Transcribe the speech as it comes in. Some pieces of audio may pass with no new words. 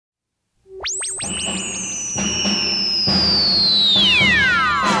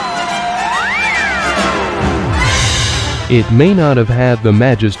It may not have had the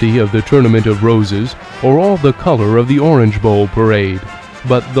majesty of the Tournament of Roses or all the color of the Orange Bowl parade,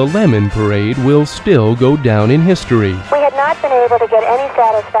 but the Lemon Parade will still go down in history. We had not been able to get any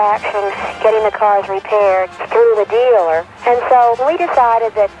satisfaction getting the cars repaired through the dealer, and so we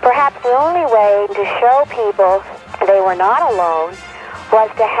decided that perhaps the only way to show people they were not alone was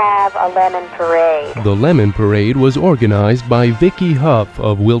to have a Lemon Parade. The Lemon Parade was organized by Vicki Huff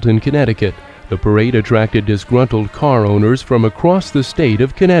of Wilton, Connecticut. The parade attracted disgruntled car owners from across the state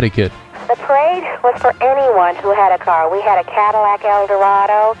of Connecticut. The parade was for anyone who had a car. We had a Cadillac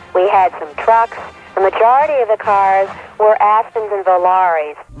Eldorado, we had some trucks. The majority of the cars were Aspens and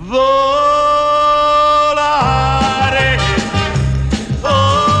Volaris.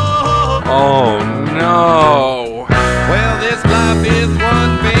 Oh no! Well, this life is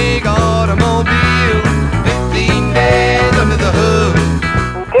one big automobile, 15 days under the hood.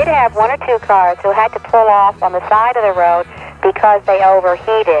 We did have one or two cars who had to pull off on the side of the road because they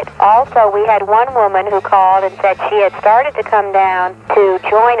overheated. Also, we had one woman who called and said she had started to come down to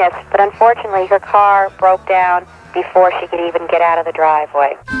join us, but unfortunately her car broke down before she could even get out of the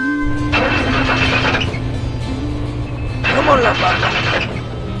driveway. Come on, La Papa.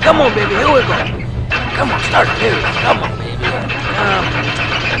 Come on, baby, here we go. Come on, start it, here. Come on, baby.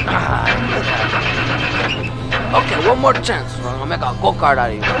 Okay, one more chance. I'll make a go-kart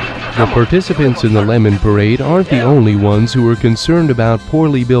out of you. The participants in the Lemon Parade aren't the only ones who are concerned about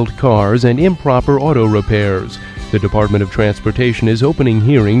poorly built cars and improper auto repairs. The Department of Transportation is opening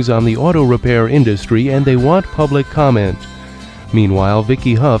hearings on the auto repair industry, and they want public comment. Meanwhile,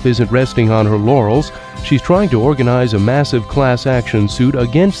 Vicki Huff isn't resting on her laurels. She's trying to organize a massive class action suit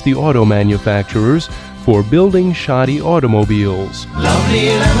against the auto manufacturers for building shoddy automobiles. Lovely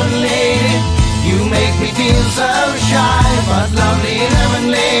lemon lady, you make me feel so shy, but lovely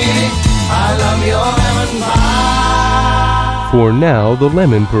lemon lady, I love your lemon pie. For now, the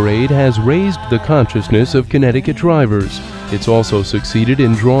Lemon Parade has raised the consciousness of Connecticut drivers. It's also succeeded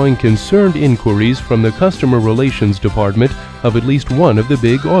in drawing concerned inquiries from the Customer Relations Department of at least one of the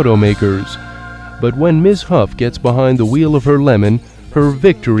big automakers. But when Ms. Huff gets behind the wheel of her Lemon, her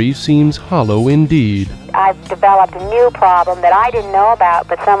victory seems hollow indeed. I've developed a new problem that I didn't know about,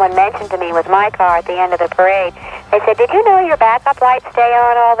 but someone mentioned to me with my car at the end of the parade. They said, "Did you know your backup lights stay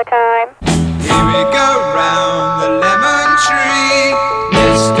on all the time?" Here we go round the lemon tree,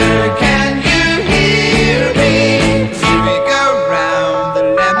 Mister, can you hear me? Here we go round the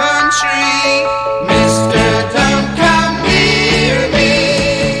lemon tree, Mister, don't come near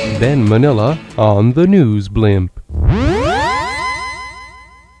me. Ben Manila on the News Blimp.